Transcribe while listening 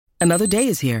Another day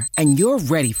is here, and you're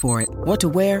ready for it. What to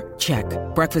wear? Check.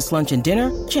 Breakfast, lunch, and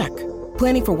dinner? Check.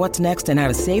 Planning for what's next and how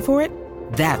to save for it?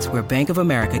 That's where Bank of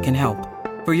America can help.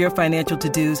 For your financial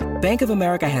to-dos, Bank of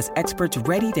America has experts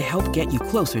ready to help get you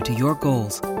closer to your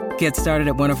goals. Get started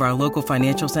at one of our local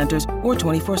financial centers or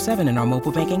 24/7 in our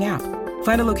mobile banking app.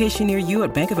 Find a location near you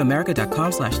at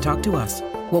bankofamerica.com/talktous.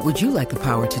 What would you like the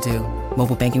power to do?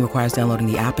 Mobile banking requires downloading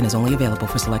the app and is only available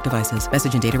for select devices.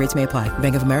 Message and data rates may apply.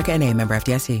 Bank of America N.A., member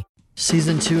FDIC.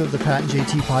 Season 2 of the Pat and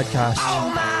JT podcast.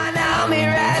 Oh man, I'm here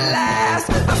at last.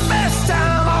 The best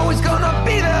time, always gonna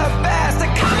be the best.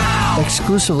 Come on!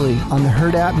 Exclusively on the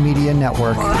Herd App Media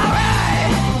Network. All right.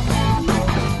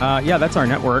 Yeah, that's our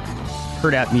network.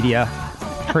 Herd App Media.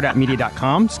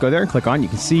 HerdAppMedia.com. Just go there and click on. You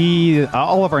can see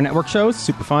all of our network shows.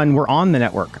 Super fun. We're on the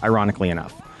network, ironically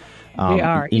enough. We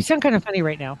are. You sound kind of funny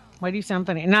right now. Why do you sound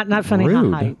funny? Not funny.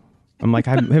 Rude. Not hype. I'm like,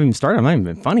 I haven't even started. I'm not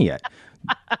even funny yet.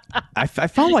 I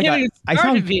felt like I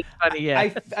sound being funny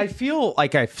yet. I feel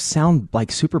like I sound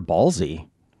like super ballsy.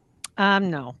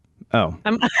 No. Oh.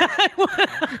 I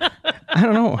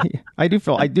don't know. I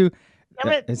do.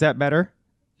 Is that better?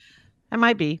 It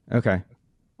might be. Okay.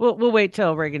 We'll wait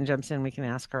till Reagan jumps in. We can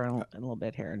ask her in a little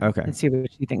bit here and see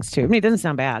what she thinks too. I mean, it doesn't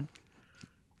sound bad.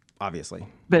 Obviously.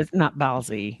 But it's not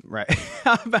ballsy. Right.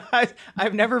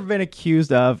 I've never been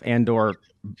accused of and/or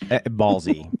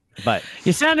ballsy, but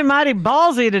you sounded mighty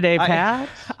ballsy today, Pat.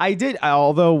 I did.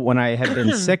 Although when I had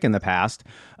been sick in the past,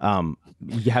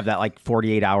 you have that like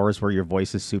 48 hours where your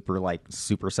voice is super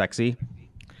sexy,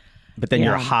 but then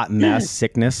you're a hot mess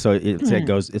sickness. So it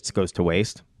goes to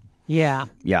waste. Yeah.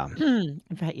 Yeah. In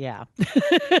fact, yeah.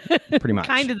 Pretty much.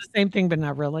 Kind of the same thing, but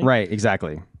not really. Right.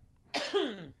 Exactly.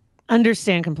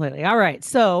 Understand completely. All right.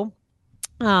 So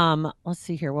let's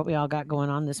see here what we all got going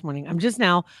on this morning. I'm just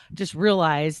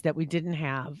realized that we didn't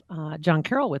have John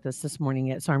Carroll with us this morning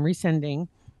yet. So I'm resending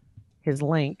his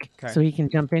link so he can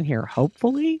jump in here.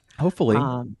 Hopefully. I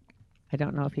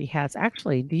don't know if he has.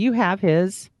 Actually, do you have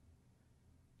his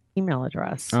email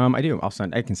address? I do.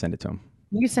 I can send it to him.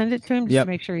 You send it to him just to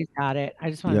make sure he's got it. I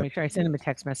just want to make sure I send him a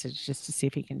text message just to see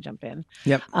if he can jump in.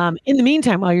 Yep. In the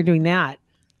meantime, while you're doing that,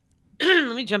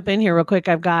 let me jump in here real quick.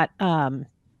 I've got a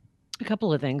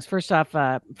couple of things. First off,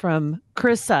 from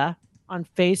Krissa on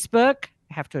Facebook.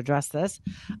 I have to address this.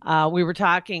 We were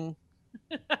talking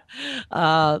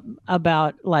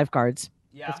about lifeguards.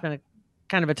 Yeah. It's been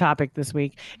kind of a topic this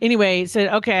week. Anyway,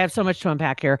 said, okay, I have so much to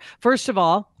unpack here. First of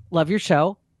all, love your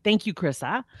show. Thank you,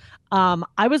 Krissa.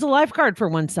 I was a lifeguard for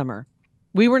one summer.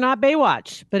 We were not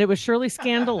Baywatch, but it was surely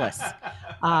scandalous.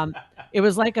 It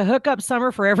was like a hookup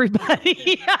summer for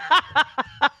everybody.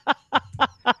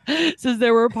 Says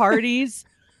there were parties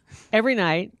every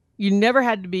night. You never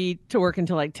had to be to work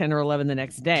until like 10 or 11 the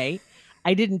next day.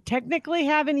 I didn't technically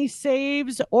have any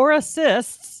saves or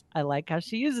assists. I like how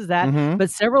she uses that, but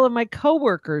several of my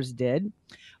coworkers did.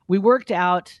 We worked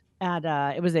out at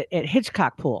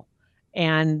Hitchcock Pool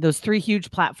and those 3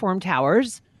 huge platform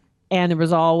towers. And there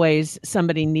was always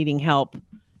somebody needing help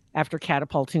after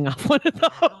catapulting off one of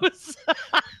those.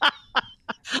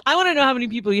 I want to know how many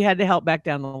people you had to help back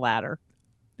down the ladder.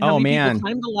 How many people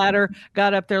climbed the ladder,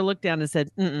 got up there, looked down and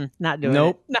said, not doing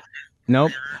it.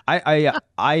 Nope.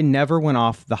 I never went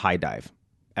off the high dive.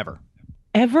 Ever?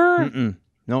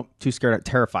 Nope. Too scared.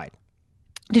 Terrified.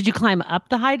 Did you climb up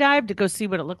the high dive to go see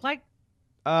what it looked like?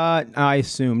 I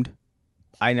assumed.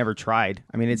 I never tried.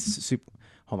 I mean, it's super.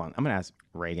 Hold on. I'm going to ask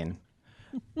Reagan.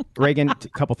 Reagan, a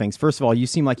couple things. First of all, you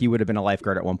seem like you would have been a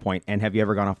lifeguard at one point. And have you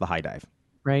ever gone off the high dive?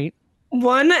 Right.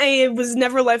 One, I was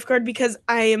never a lifeguard because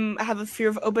I have a fear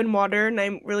of open water and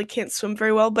I really can't swim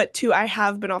very well. But 2, I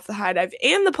have been off the high dive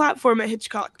and the platform at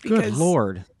Hitchcock because good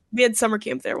Lord. We had summer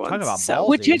camp there once. Talk about so.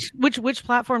 Which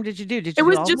platform did you do? It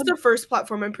was just the first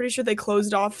platform. I'm pretty sure they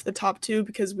closed off the top 2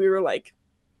 because we were like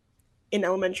in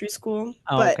elementary school.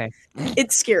 Oh, but okay.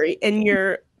 It's scary and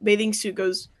your bathing suit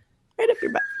goes right up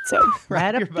your butt. So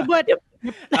right up the butt. Yep.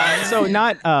 So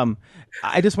not.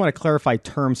 I just want to clarify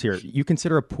terms here. You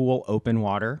consider a pool open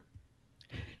water?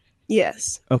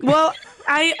 Yes. Okay. Well,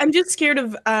 I'm just scared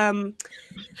of there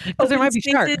might be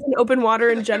sharks and open water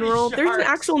in general. There's an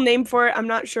actual name for it. I'm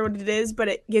not sure what it is, but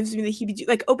it gives me the heebie-jeebies.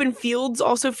 Like open fields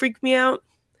also freak me out.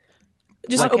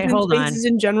 Just open spaces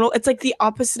in general. It's like the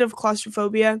opposite of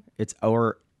claustrophobia. It's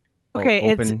open.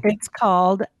 It's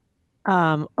called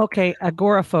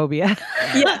agoraphobia.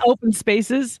 Yeah, open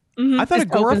spaces. Mm-hmm. I thought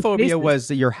agoraphobia was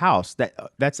your house.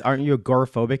 Aren't you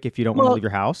agoraphobic if you don't want to leave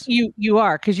your house? You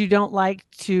are, because you don't like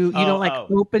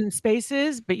open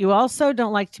spaces, but you also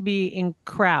don't like to be in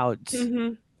crowds.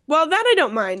 Mm-hmm. Well, that I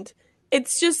don't mind.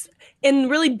 It's just in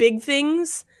really big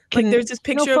things. Like there's this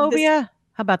picture of this.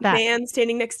 How about that? man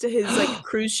standing next to his like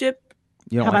cruise ship.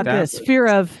 You don't How like about that? this? Fear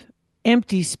of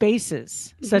empty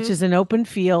spaces, such as an open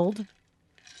field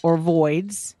or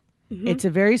voids. It's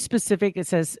a very specific, it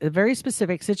says a very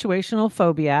specific situational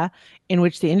phobia in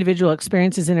which the individual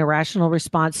experiences an irrational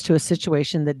response to a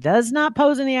situation that does not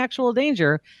pose any actual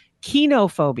danger.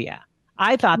 Kinophobia.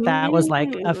 I thought that was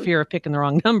like a fear of picking the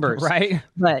wrong numbers. Right?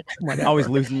 But whatever. Always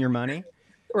losing your money.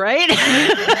 Right?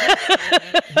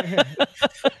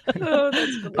 Oh,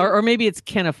 that's funny. or maybe it's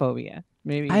kenophobia.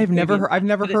 Maybe I've never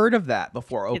maybe heard of that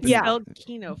before. It's Open. Yeah. spelled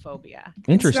kenophobia.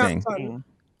 Interesting. It's not fun.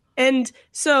 And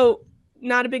so,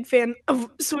 not a big fan of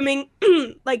swimming.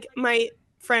 Like, my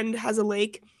friend has a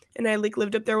lake, and I like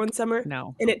lived up there one summer.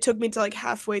 No. And it took me to like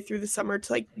halfway through the summer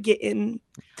to like get in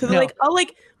to the No. like I'll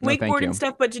like No, thank wakeboard you. and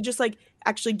stuff, but to just like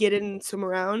actually get in and swim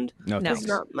around No, No. is thanks.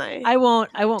 not my. I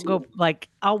won't go like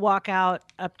I'll walk out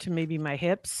up to maybe my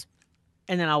hips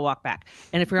and then I'll walk back.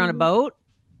 And if you're on a boat,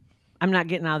 I'm not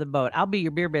getting out of the boat. I'll be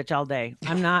your beer bitch all day.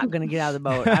 I'm not going to get out of the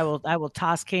boat. I will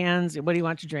toss cans. What do you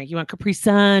want to drink? You want Capri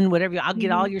Sun, whatever. I'll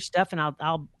get all your stuff and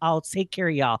I'll take care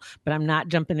of y'all, but I'm not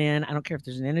jumping in. I don't care if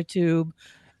there's an inner tube.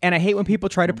 And I hate when people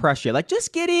try to press you. Like,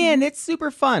 just get in. It's super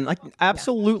fun. Like,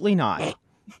 absolutely not.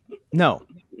 No.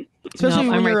 Especially No,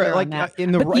 when I'm right you're there on like that.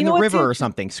 in the But you know what's river or interesting?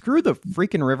 something. Screw the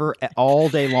freaking river all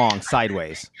day long,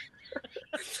 sideways.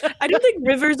 I don't think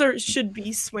rivers should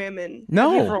be swam in.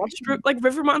 No. Have you ever watched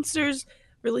River Monsters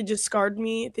really just scarred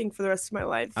me, I think, for the rest of my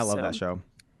life. I love so. that show.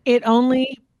 It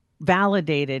only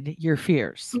validated your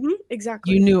fears. Mhm,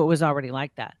 exactly. You knew it was already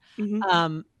like that.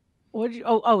 Mhm. What did you?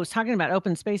 I was talking about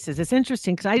open spaces. It's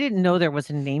interesting because I didn't know there was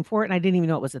a name for it, and I didn't even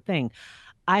know it was a thing.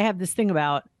 I have this thing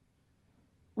about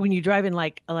when you drive in,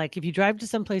 like if you drive to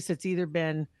some place that's either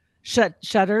been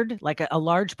shuttered, like a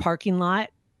large parking lot,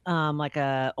 like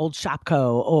a old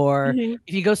Shopco, or Mhm.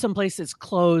 if you go someplace that's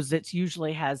closed, it's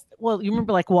usually has. Well, you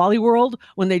remember like Wally World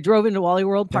when they drove into Wally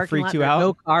World That parking freaked lot, you there were out?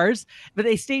 no cars, but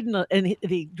they stayed and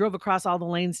they drove across all the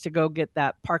lanes to go get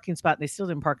that parking spot, and they still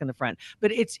didn't park in the front.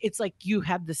 But it's like you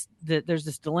have there's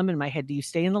this dilemma in my head: do you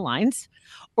stay in the lines,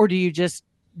 or do you just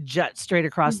jut straight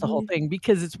across the whole thing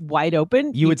because it's wide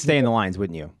open? You would stay in the lines,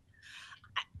 wouldn't you?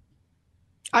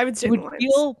 I would stay in the would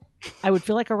lines. I would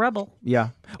feel like a rebel. Yeah.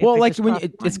 If Well, they like just when crossed the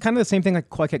it's lines. kind of the same thing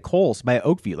like at Kohl's by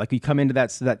Oakview. Like you come into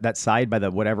that side by the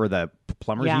whatever the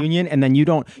plumbers Yeah. union, and then you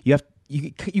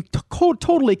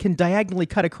totally can diagonally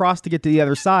cut across to get to the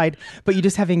other side, but you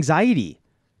just have anxiety.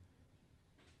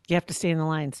 You have to stay in the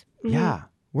lines. Yeah,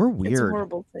 we're It's a weird.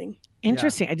 horrible thing.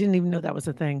 Interesting. I didn't even know that was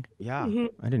a thing. Yeah, Mhm.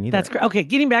 I didn't either. That's great. Okay,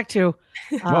 getting back to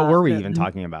What were we the- even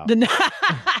talking about? The,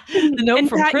 the note And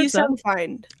from Pat, you Krista. sound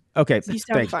fine. Okay, You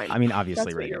sound thanks. fine. I mean, obviously,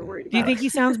 That's what Reagan. you're worried about. Do you think he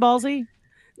sounds ballsy?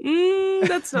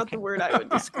 That's not the word I would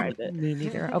describe it. Me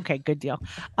neither. Okay, good deal.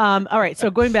 All right. So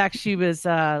going back, she was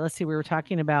let's see, we were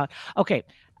talking about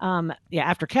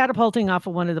after catapulting off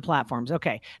of one of the platforms.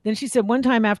 Okay. Then she said one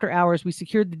time after hours, we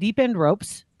secured the deep end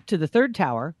ropes to the third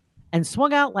tower and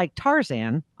swung out like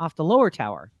Tarzan off the lower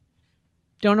tower.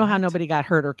 Don't know how nobody got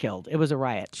hurt or killed. It was a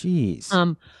riot. Jeez.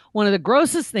 One of the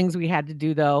grossest things we had to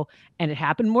do, though, and it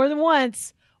happened more than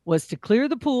once, was to clear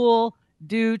the pool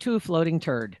due to a floating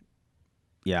turd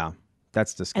Yeah,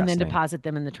 that's disgusting. and then deposit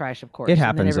them in the trash, of course. It And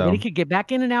happens, then everybody though. could get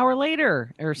back in an hour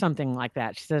later or something like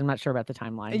that. She said, I'm not sure about the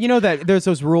timeline. You know that there's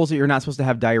those rules that you're not supposed to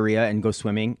have diarrhea and go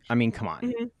swimming. I mean, come on.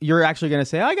 Mm-hmm. You're actually going to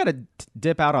say, I got to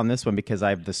dip out on this one because I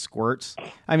have the squirts.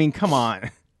 I mean, come on.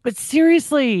 But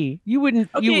seriously, you wouldn't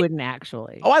Okay.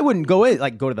 actually. Oh, I wouldn't go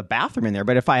to the bathroom in there,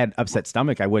 but if I had upset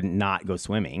stomach, I wouldn't not go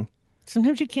swimming.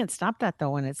 Sometimes you can't stop that, though,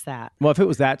 when it's that. Well, if it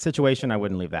was that situation, I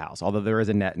wouldn't leave the house. Although there is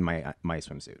a net in my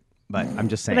swimsuit, but I'm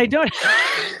just saying. But I don't.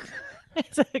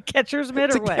 It's a catcher's mitt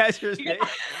It's or a what? catcher's mitt.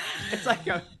 It's like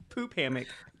a poop hammock.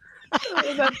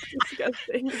 Oh, that's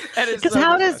disgusting. That is Because so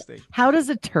how disgusting. does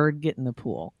a turd get in the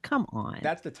pool? Come on.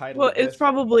 That's the title. Well, of it's this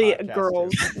probably a podcast,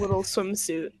 girl's too. little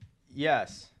swimsuit.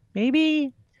 Yes.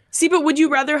 Maybe. See, but would you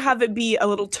rather have it be a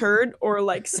little turd or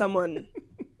like someone?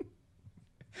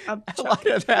 A lot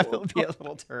of that will be a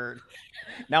little turd.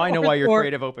 Now I know why you're Or-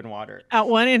 afraid of open water. Out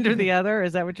one end or the other?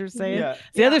 Is that what you're saying? Yeah.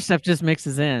 The other stuff just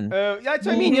mixes in. Yeah, that's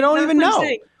what I mean. You don't That's even what I'm know.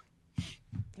 saying.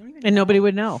 And nobody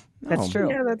would know. That's No. true.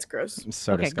 Yeah, that's gross. It's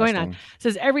so Okay, disgusting. going on. It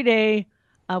says every day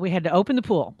we had to open the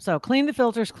pool. So clean the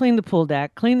filters, clean the pool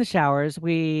deck, clean the showers.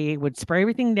 We would spray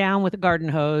everything down with a garden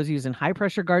hose. Using high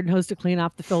pressure garden hose to clean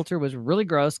off the filter was really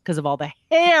gross because of all the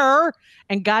hair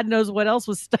and God knows what else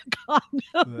was stuck on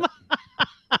them.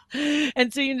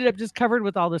 And so you ended up just covered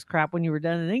with all this crap when you were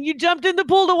done. And then you jumped in the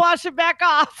pool to wash it back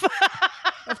off.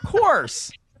 Of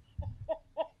course.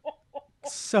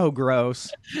 So gross.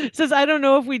 Says, I don't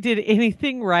know if we did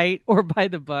anything right or by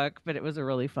the book, but it was a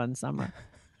really fun summer.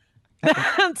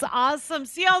 That's awesome.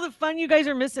 See all the fun you guys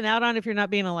are missing out on if you're not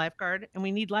being a lifeguard. And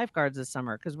we need lifeguards this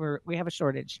summer because we have a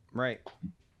shortage. Right.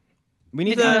 We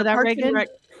need to know that, Reagan?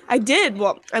 I did.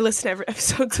 Well, I listen to every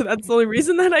episode, so that's the only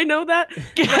reason that I know that.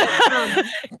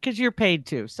 Because you're paid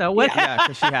to. So what? Yeah,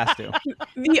 because she has to.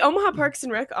 The Omaha Parks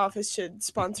and Rec office should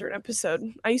sponsor an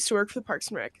episode. I used to work for the Parks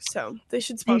and Rec, so they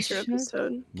should sponsor an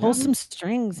episode. Pull some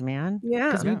strings, man. Yeah,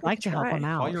 because we'd like to help them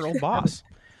out. Call your old boss.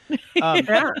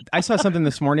 I saw something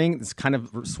this morning. It's kind of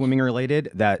swimming related.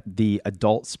 That the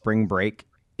adult spring break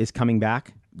is coming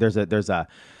back. There's a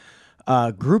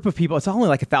group of people. It's only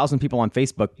like 1,000 people on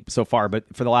Facebook so far, but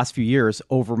for the last few years,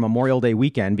 over Memorial Day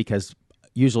weekend, because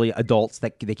usually adults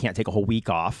that they can't take a whole week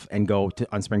off and go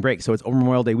on spring break, so it's over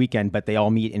Memorial Day weekend. But they all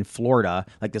meet in Florida,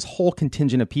 like this whole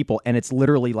contingent of people, and it's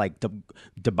literally like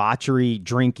debauchery,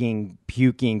 drinking,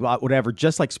 puking, whatever,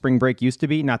 just like spring break used to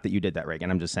be. Not that you did that,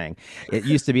 Reagan. I'm just saying it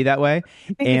used to be that way,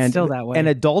 and it's still that way. And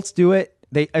adults do it.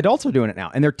 Adults are doing it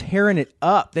now, and they're tearing it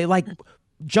up. They like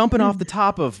jumping off the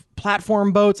top of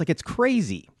platform boats, like it's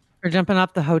crazy. Or jumping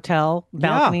off the hotel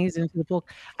balconies into the pool.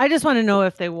 I just want to know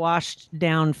if they washed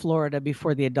down Florida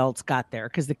before the adults got there,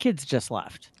 because the kids just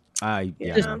left.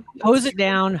 Just hose it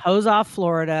down, hose off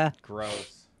Florida.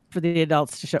 Gross. For the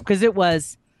adults to show, because it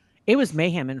was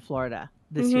mayhem in Florida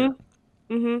this year.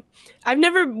 Mm-hmm. I've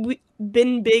never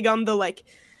been big on the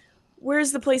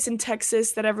where's the place in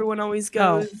Texas that everyone always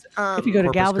goes? If you go to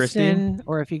Corpus Galveston, Christi?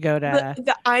 or if you go to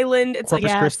the island, it's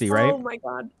Corpus Christi, right? Oh my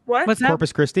God, what? What's that?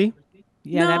 Corpus Christi?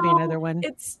 Yeah, that'd be another one.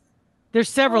 There's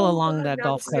several along the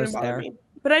Gulf Coast there.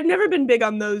 But I've never been big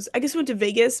on those. I guess I went to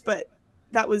Vegas, but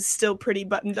that was still pretty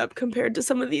buttoned up compared to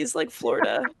some of these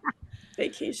Florida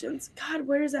vacations. God,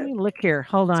 where is that? Let me look here.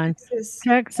 Hold on.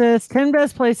 Texas. 10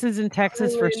 best places in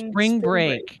Texas for spring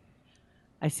break.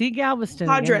 I see Galveston.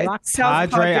 Padre.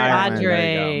 Padre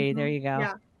Island. There you go.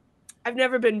 Yeah. I've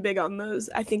never been big on those.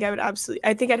 I think I'd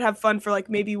have fun for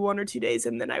maybe 1 or 2 days,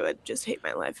 and then I would just hate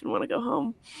my life and want to go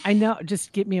home. I know.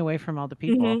 Just get me away from all the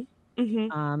people.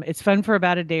 Mm-hmm. It's fun for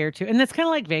about a day or two. And that's kind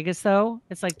of like Vegas, though.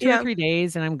 It's like 2 or 3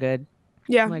 days, and I'm good.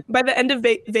 Yeah. By the end of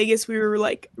Vegas, we were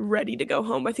ready to go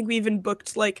home. I think we even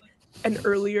booked an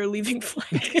earlier leaving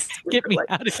flight. Get me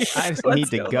out of here. I just need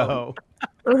to go.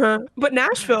 But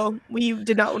Nashville, we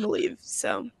did not want to leave.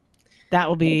 So that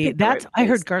will be I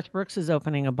heard Garth Brooks is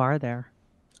opening a bar there.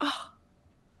 Oh,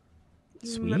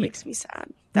 sweet. That makes me sad.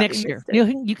 Next year.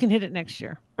 You can hit it next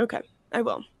year. Okay, I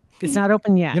will. It's not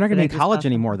open yet. You're not going to be in college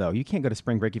anymore, though. You can't go to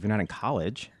spring break if you're not in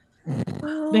college.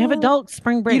 They have adult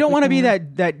spring break. You don't want to be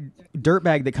that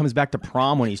dirtbag that comes back to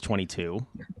prom when he's 22.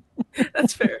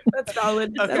 That's fair. That's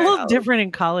valid. It's a little different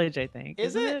in college, I think.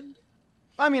 Is it?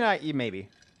 I mean, maybe.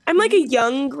 I'm a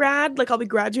young grad. I'll be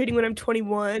graduating when I'm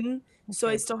 21. So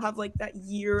I still have that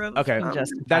year of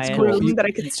that's cool. That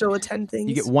I can still attend things.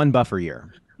 You get 1 buffer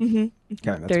year. Mm-hmm. Okay,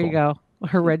 that's there cool. you go.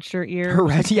 Her red shirt year.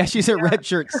 She's a red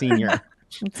shirt senior.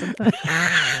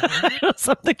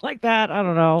 Something like that. I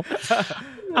don't know.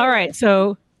 All right.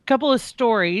 So a couple of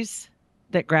stories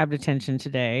that grabbed attention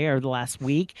today or the last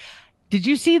week. Did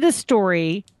you see the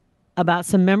story about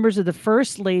some members of the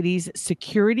First Lady's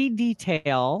security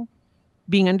detail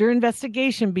being under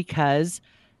investigation because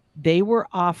they were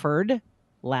offered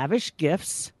lavish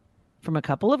gifts from a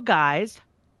couple of guys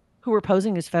who were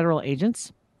posing as federal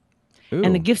agents? Ooh,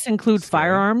 and the gifts include scary.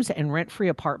 firearms and rent-free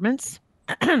apartments.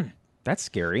 That's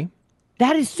scary.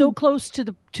 That is so close to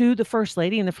the First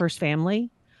Lady and the First Family.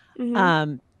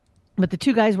 Mm-hmm. But the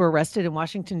 2 guys were arrested in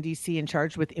Washington, D.C. and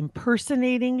charged with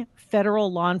impersonating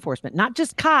federal law enforcement. Not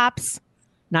just cops,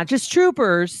 not just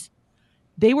troopers.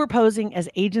 They were posing as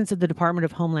agents of the Department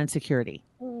of Homeland Security.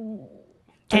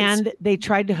 And they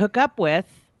tried to hook up with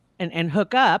and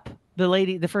hook up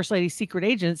the First Lady's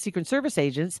Secret Service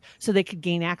agents, so they could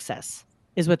gain access,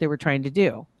 is what they were trying to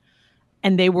do.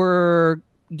 And they were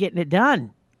getting it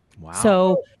done. Wow.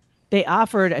 So they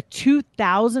offered a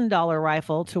 $2,000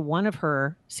 rifle to one of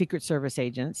her Secret Service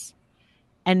agents.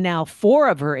 And now 4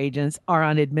 of her agents are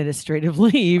on administrative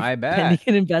leave. I bet. Pending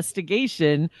an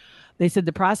investigation. They said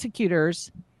the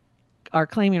prosecutors are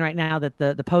claiming right now that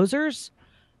the posers,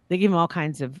 they give them all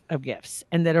kinds of gifts.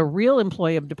 And that a real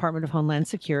employee of Department of Homeland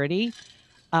Security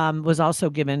was also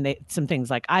given some things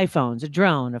like iPhones, a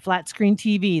drone, a flat screen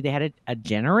TV. They had a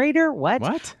generator. What?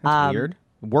 That's weird.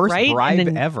 Worst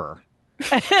bribe ever.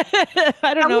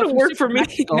 I don't know. It would work for me.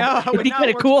 No, it would not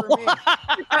work cool. for me.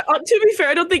 To be fair,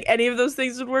 I don't think any of those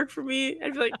things would work for me.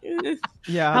 I'd be like,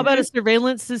 yeah. How about a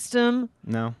surveillance system?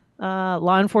 No.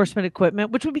 Law enforcement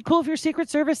equipment, which would be cool if you're a Secret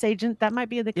Service agent. That might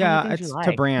be the kind of things you like.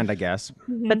 To brand, I guess.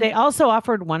 But they also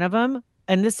offered one of them,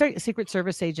 and this Secret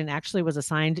Service agent actually was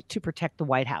assigned to protect the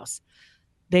White House.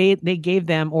 they gave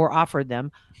them or offered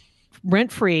them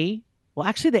rent-free. Well,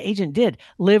 actually, the agent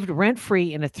lived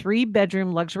rent-free in a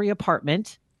 3-bedroom luxury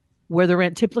apartment where the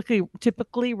rent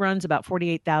typically runs about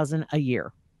 $48,000 a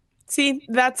year. See,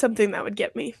 that's something that would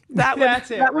get me.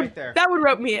 That's it right there. That would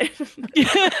rope me in.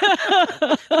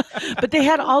 But they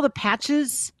had all the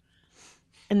patches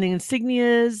and the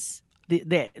insignias,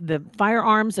 the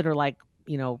firearms that are like,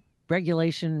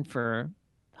 regulation for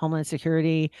Homeland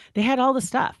Security. They had all the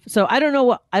stuff. So I don't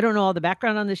know all the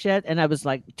background on this yet. And I was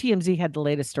like, TMZ had the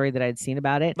latest story that I'd seen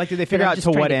about it. Like, did they figure out to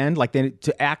what end? Like,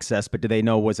 to access, but do they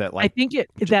know, was it like... I think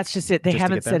that's just it. They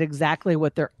haven't said exactly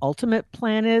what their ultimate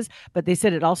plan is, but they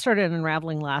said it all started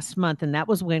unraveling last month. And that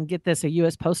was when, get this, a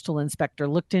U.S. postal inspector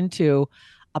looked into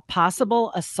a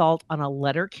possible assault on a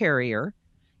letter carrier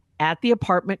at the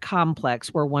apartment complex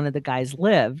where one of the guys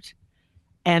lived.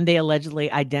 And they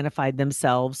allegedly identified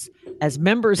themselves as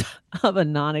members of a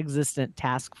non-existent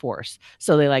task force.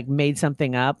 So they like made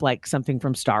something up, like something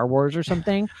from Star Wars or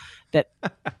something, that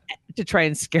to try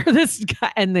and scare this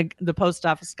guy. And the post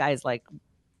office guy is like,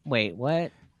 wait,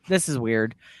 what? This is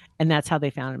weird. And that's how they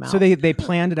found him out. So they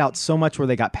planned it out so much where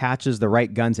they got patches, the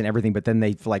right guns and everything, but then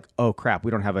they like, oh crap,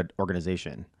 we don't have an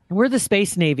organization. We're the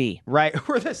Space Navy. Right.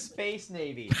 We're the Space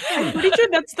Navy. I'm pretty sure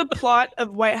that's the plot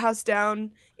of White House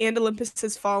Down and Olympus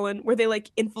Has Fallen, where they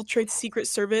like infiltrate the Secret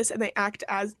Service and they act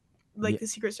as like the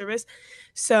Secret Service.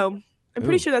 So I'm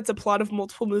pretty sure that's a plot of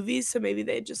multiple movies. So maybe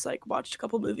they just like watched a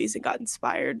couple movies and got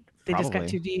inspired. They just got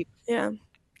too deep. Yeah.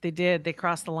 They did. They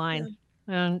crossed the line.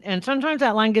 Yeah. And sometimes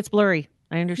that line gets blurry.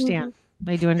 I understand. Mm-hmm.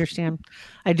 I do understand.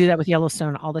 I do that with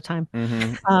Yellowstone all the time.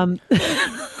 Mm-hmm.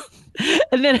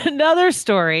 And then another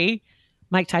story,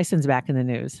 Mike Tyson's back in the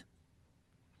news.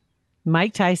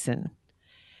 Mike Tyson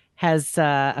has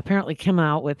apparently come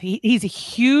out with, he's a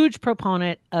huge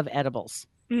proponent of edibles,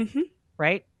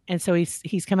 right? And so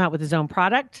he's come out with his own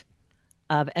product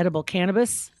of edible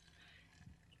cannabis,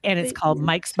 and it's called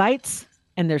Mike's Bites,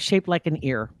 and they're shaped like an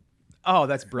ear. Oh,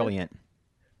 that's brilliant.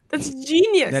 That's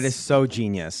genius. That is so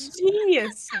genius.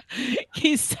 Genius.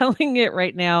 He's selling it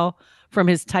right now from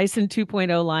his Tyson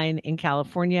 2.0 line in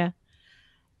California.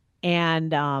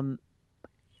 And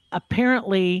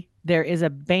apparently there is a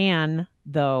ban,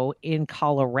 though, in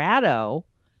Colorado.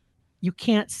 You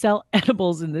can't sell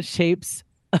edibles in the shapes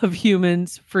of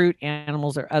humans, fruit,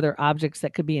 animals, or other objects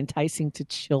that could be enticing to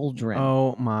children.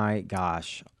 Oh, my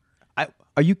gosh.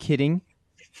 Are you kidding?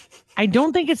 I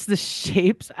don't think it's the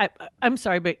shapes. I'm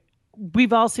sorry, but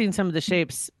we've all seen some of the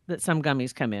shapes that some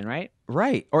gummies come in, right?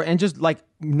 Right. And just like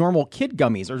normal kid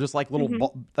gummies or just like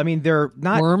little, I mean, they're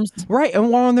not worms. Right.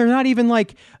 And they're not even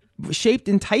like shaped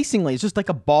enticingly. It's just like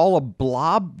a ball of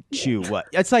blob chew.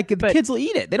 It's like the kids will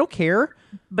eat it. They don't care.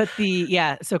 But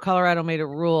so Colorado made a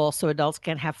rule so adults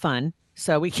can't have fun.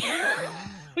 So we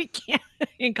can't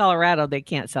in Colorado, they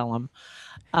can't sell them.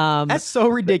 That's so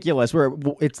ridiculous where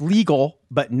it's legal,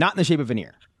 but not in the shape of an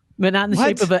ear. But not in the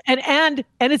shape of and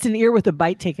it's an ear with a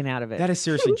bite taken out of it. That is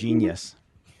seriously genius.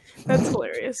 That's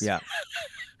hilarious. Yeah.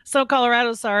 So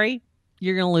Colorado, sorry,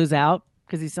 you're going to lose out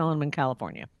because he's selling them in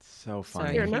California. So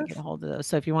funny. So you can't get a hold of those.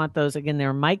 So if you want those, again,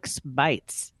 they're Mike's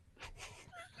Bites.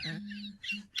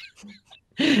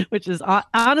 Which is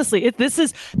honestly,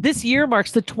 this year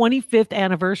marks the 25th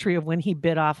anniversary of when he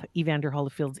bit off Evander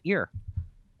Holyfield's ear.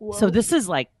 Whoa. So this is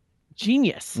like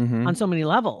genius on so many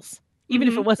levels. Even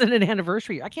if it wasn't an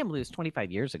anniversary, I can't believe it was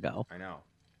 25 years ago. I know.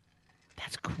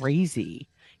 That's crazy.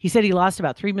 He said he lost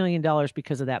about $3 million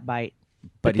because of that bite,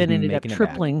 but then ended up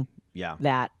tripling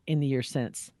that in the year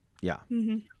since. Yeah.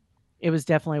 Mm-hmm. It was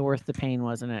definitely worth the pain,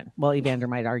 wasn't it? Well, Evander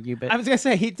might argue, but I was going to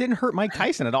say, he didn't hurt Mike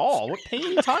Tyson at all. What pain are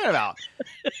you talking about?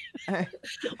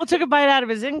 Well, took a bite out of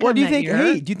his income. Well, do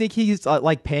you think he's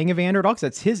like paying Evander at all? Because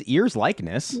that's his ear's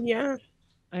likeness. Yeah.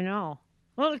 I know.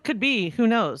 Well, it could be. Who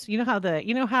knows? You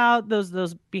know how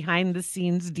those behind the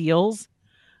scenes deals.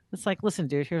 It's like, listen,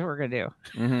 dude, here's what we're gonna do.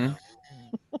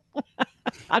 Mm-hmm.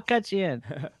 I'll cut you in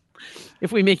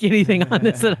if we make anything on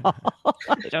this at all.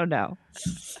 I don't know.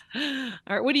 All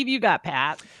right, what have you got,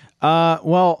 Pat?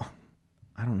 Well,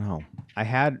 I don't know. I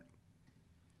got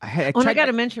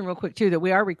to mention real quick too that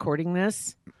we are recording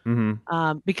this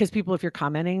because people, if you're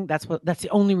commenting, that's the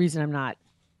only reason I'm not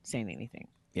saying anything.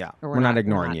 Yeah, we're not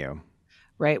ignoring you.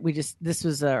 Right. This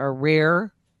was a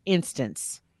rare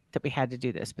instance that we had to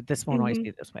do this, but this won't always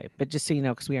be this way. But just so you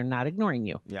know, because we are not ignoring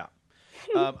you. Yeah.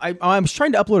 I was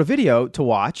trying to upload a video to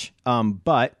watch,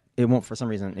 but it won't, for some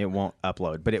reason, it won't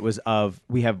upload. But it was I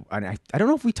don't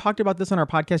know if we talked about this on our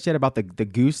podcast yet about the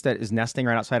goose that is nesting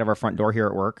right outside of our front door here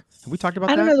at work. Have we talked about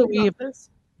that? I don't know that we have this.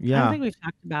 Yeah. I don't think we've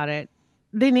talked about it.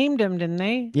 They named him, didn't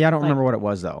they? Yeah, I don't remember what it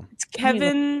was, though. It's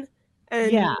Kevin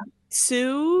and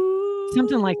Sue?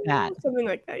 Something like that. Something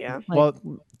like that, yeah. Well,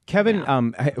 Kevin,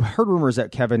 I heard rumors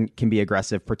that Kevin can be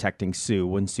aggressive protecting Sue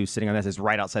when Sue's sitting on this is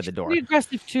right outside the door. Pretty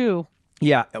aggressive too.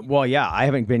 Yeah, well, yeah, I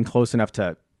haven't been close enough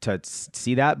to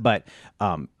see that, but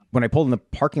when I pulled in the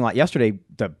parking lot yesterday,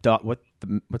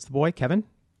 what's the boy, Kevin?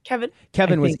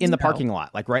 Kevin was in the parking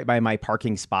lot, like right by my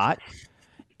parking spot.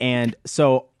 And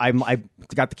so I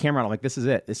got the camera on. I'm like, this is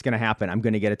it. It's going to happen. I'm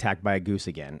going to get attacked by a goose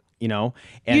again, you know?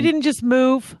 And you didn't just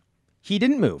move? He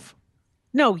didn't move.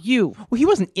 No, you. Well, he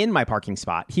wasn't in my parking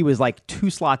spot. He was like 2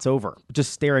 slots over,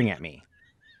 just staring at me.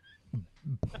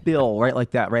 Bill, right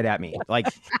like that, right at me, like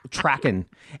tracking.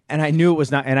 And I knew it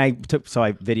was not, and I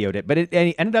videoed it. But it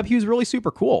ended up, he was really super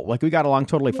cool. Like we got along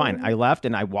totally fine. I left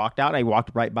and I walked out. I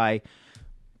walked right by,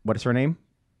 what is her name?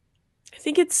 I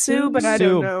think it's Sue, but I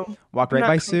don't know. Walked right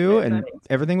by Sue, and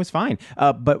everything was fine.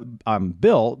 But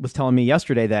Bill was telling me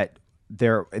yesterday that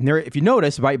there, if you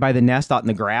notice, right by the nest out in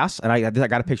the grass, and I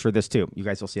got a picture of this too. You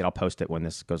guys will see it. I'll post it when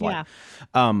this goes live.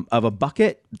 Of a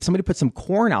bucket. Somebody put some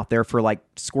corn out there for like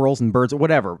squirrels and birds or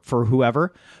whatever for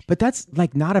whoever. But that's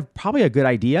like not probably a good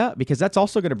idea because that's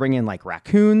also going to bring in like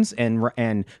raccoons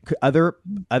and other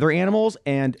animals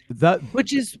and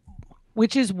which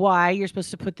is why you're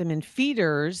supposed to put them in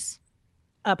feeders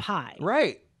up high,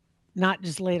 right? Not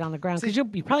just laid on the ground because you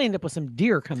probably end up with some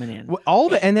deer coming in.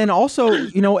 And then also,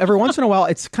 you know, every once in a while,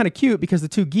 it's kind of cute because the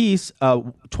 2 geese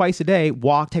twice a day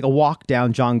take a walk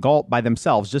down John Galt by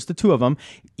themselves, just the 2 of them,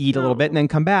 eat a little bit and then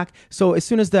come back. So as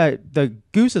soon as the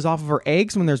goose is off of her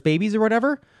eggs when there's babies or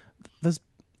whatever,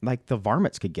 the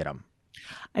varmints could get them.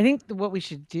 I think what we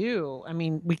should do, I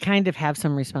mean, we kind of have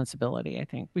some responsibility, I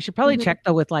think. We should probably check,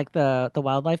 though, with, like, the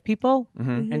wildlife people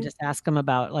and just ask them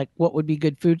about, like, what would be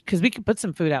good food. Because we could put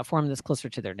some food out for them that's closer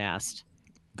to their nest.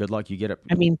 Good luck. You get it.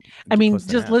 I mean,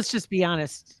 let's just be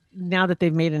honest. Now that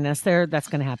they've made a nest there, that's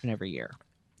going to happen every year.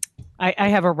 I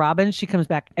have a robin. She comes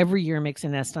back every year and makes a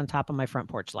nest on top of my front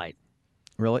porch light.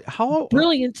 Really?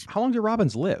 Brilliant. How long do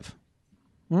robins live?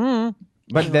 But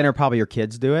then are probably your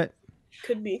kids do it?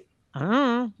 Could be.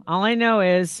 All I know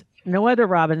is no other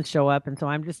robins show up, and so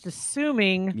I'm just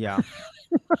assuming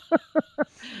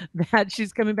that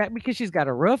she's coming back because she's got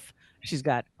a roof, she's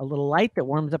got a little light that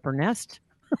warms up her nest.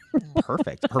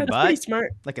 Perfect. Her That's butt, pretty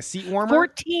smart. like a seat warmer.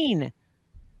 14.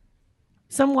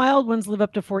 Some wild ones live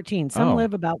up to 14. Some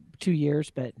live about 2 years,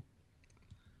 but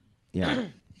yeah.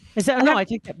 No, I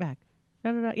take that back.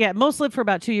 No. Yeah, most live for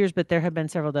about 2 years, but there have been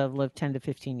several that have lived 10 to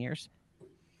 15 years.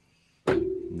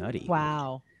 Nutty.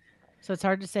 Wow. So it's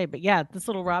hard to say, but yeah, this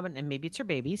little robin, and maybe it's her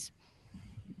babies.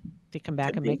 They come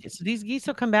back and make it. So these geese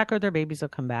will come back or their babies will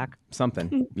come back.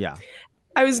 Something. Yeah.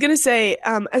 I was going to say,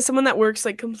 as someone that works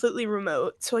like completely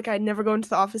remote, so like I never go into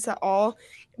the office at all,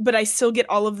 but I still get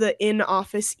all of the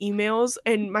in-office emails.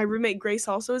 And my roommate Grace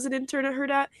also is an intern at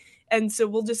Hurrdat. And so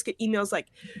we'll just get emails like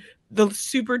the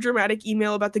super dramatic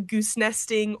email about the goose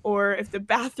nesting or if the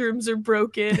bathrooms are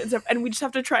broken and stuff. And we just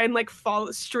have to try and like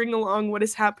string along what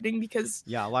is happening because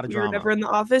a lot of we're never in the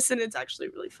office, and it's actually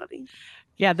really funny.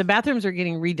 Yeah, the bathrooms are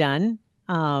getting redone.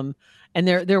 And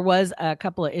there was a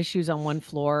couple of issues on one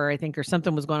floor, I think, or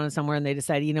something was going on somewhere, and they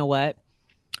decided, you know what?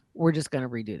 We're just going to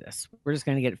redo this. We're just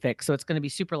going to get it fixed. So it's going to be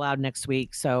super loud next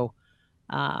week. So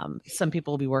some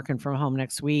people will be working from home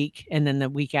next week, and then the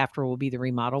week after will be the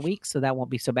remodel week, so that won't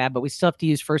be so bad. But we still have to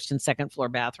use first and second floor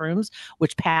bathrooms,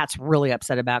 which Pat's really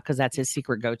upset about because that's his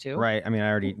secret go-to. Right. I mean, I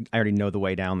already know the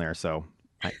way down there, so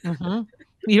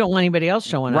you don't want anybody else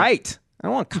showing up. Right. I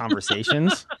don't want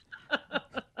conversations.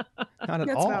 Not at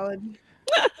all. Valid.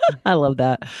 I love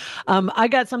that. I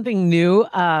got something new.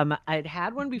 I'd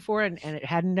had one before and it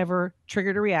had never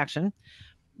triggered a reaction,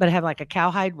 but I have like a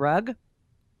cowhide rug.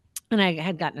 And I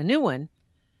had gotten a new one.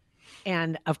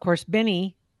 And of course,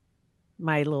 Benny,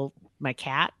 my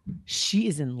cat, she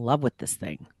is in love with this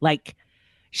thing. Like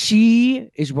she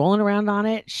is rolling around on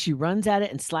it. She runs at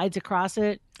it and slides across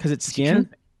it. Because it's skin?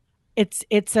 It's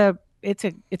a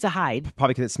hide.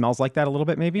 Probably because it smells like that a little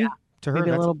bit, maybe to her. Maybe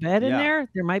a little bit in there.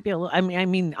 There might be a little, I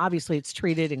mean, obviously it's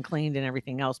treated and cleaned and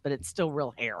everything else, but it's still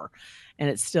real hair and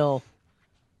it's still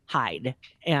hide.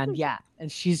 And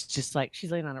and she's just like,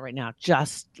 she's laying on it right now,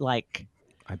 just like,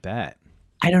 I bet.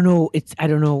 I don't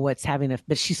know what's having it,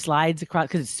 but she slides across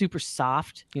because it's super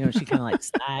soft. You know, she kind of like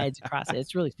slides across it.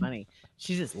 It's really funny.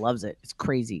 She just loves it. It's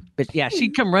crazy. But yeah,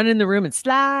 she'd come run in the room and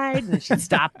slide, and then she'd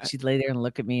stop. And she'd lay there and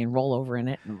look at me and roll over in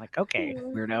it. And I'm like, okay,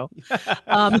 weirdo.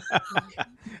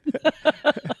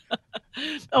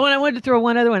 Oh, and I wanted to throw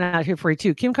one other one out here for you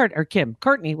too.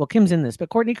 Courtney. Well, Kim's in this, but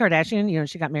Kourtney Kardashian. You know,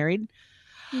 she got married.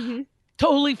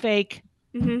 Totally fake.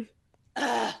 And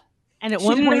at she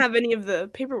one didn't point have any of the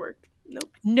paperwork. Nope.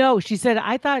 No, she said,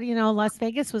 I thought, Las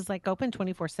Vegas was like open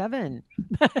 24/7.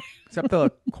 Except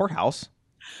the courthouse.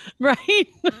 Right.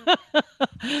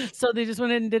 So they just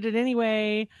went in and did it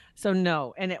anyway. So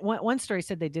no. And one story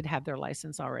said they did have their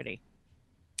license already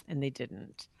and they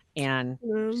didn't. And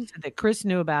she said that Chris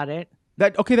knew about it.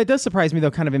 That does surprise me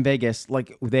though, kind of in Vegas.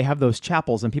 Like they have those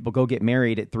chapels and people go get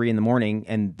married at 3 a.m.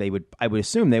 and I would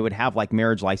assume they would have like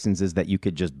marriage licenses that you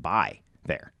could just buy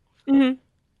there. Mm-hmm.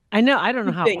 I know. I don't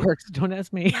know how it works. Don't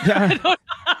ask me. Yeah.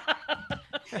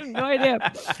 I have no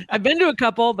idea. I've been to a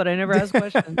couple, but I never asked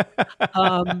questions.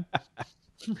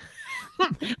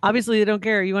 Obviously, they don't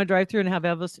care. You want to drive through and have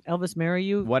Elvis marry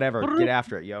you? Whatever. Get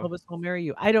after it, yo. Elvis will marry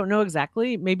you. I don't know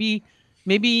exactly. Maybe,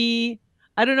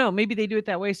 I don't know. Maybe they do it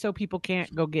that way so people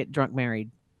can't go get drunk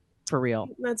married for real.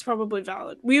 That's probably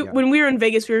valid. When we were in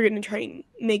Vegas, we were going to try and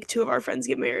make 2 of our friends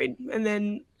get married, and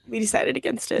then we decided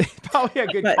against it. Probably a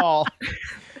good call.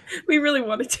 We really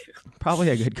wanted to. Probably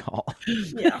a good call.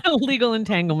 Yeah. Legal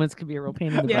entanglements could be a real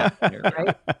pain in the butt here,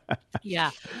 right?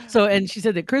 Yeah. So, and she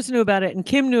said that Chris knew about it and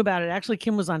Kim knew about it. Actually,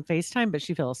 Kim was on FaceTime, but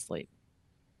she fell asleep.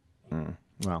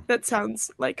 Well, that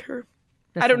sounds like her.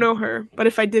 I don't know her, but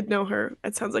if I did know her,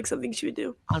 that sounds like something she would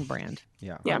do. On brand.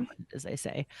 Yeah. On brand, as they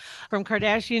say. From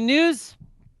Kardashian news,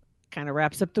 kind of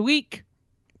wraps up the week.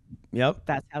 Yep.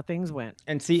 That's how things went.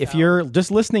 And see, if you're just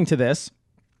listening to this,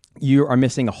 you are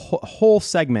missing a whole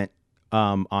segment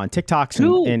on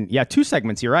TikToks and 2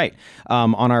 segments. You're right.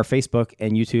 On our Facebook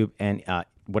and YouTube and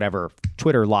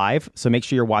Twitter live. So make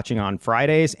sure you're watching on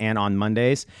Fridays and on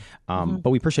Mondays. But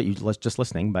we appreciate you just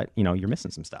listening. But you're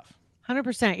missing some stuff.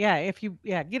 100%. Yeah. If you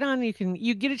get on,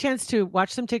 you get a chance to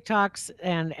watch some TikToks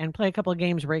and play a couple of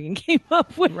games Reagan came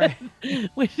up with,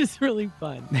 which is really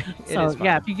fun. So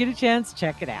yeah, if you get a chance,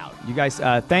 check it out. You guys,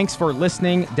 thanks for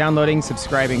listening, downloading,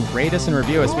 subscribing, rate us and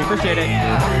review us. We appreciate it.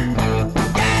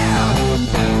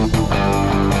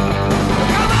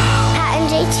 Pat and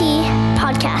JT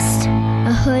Podcast,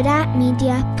 a Hurrdat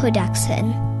Media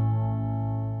Production.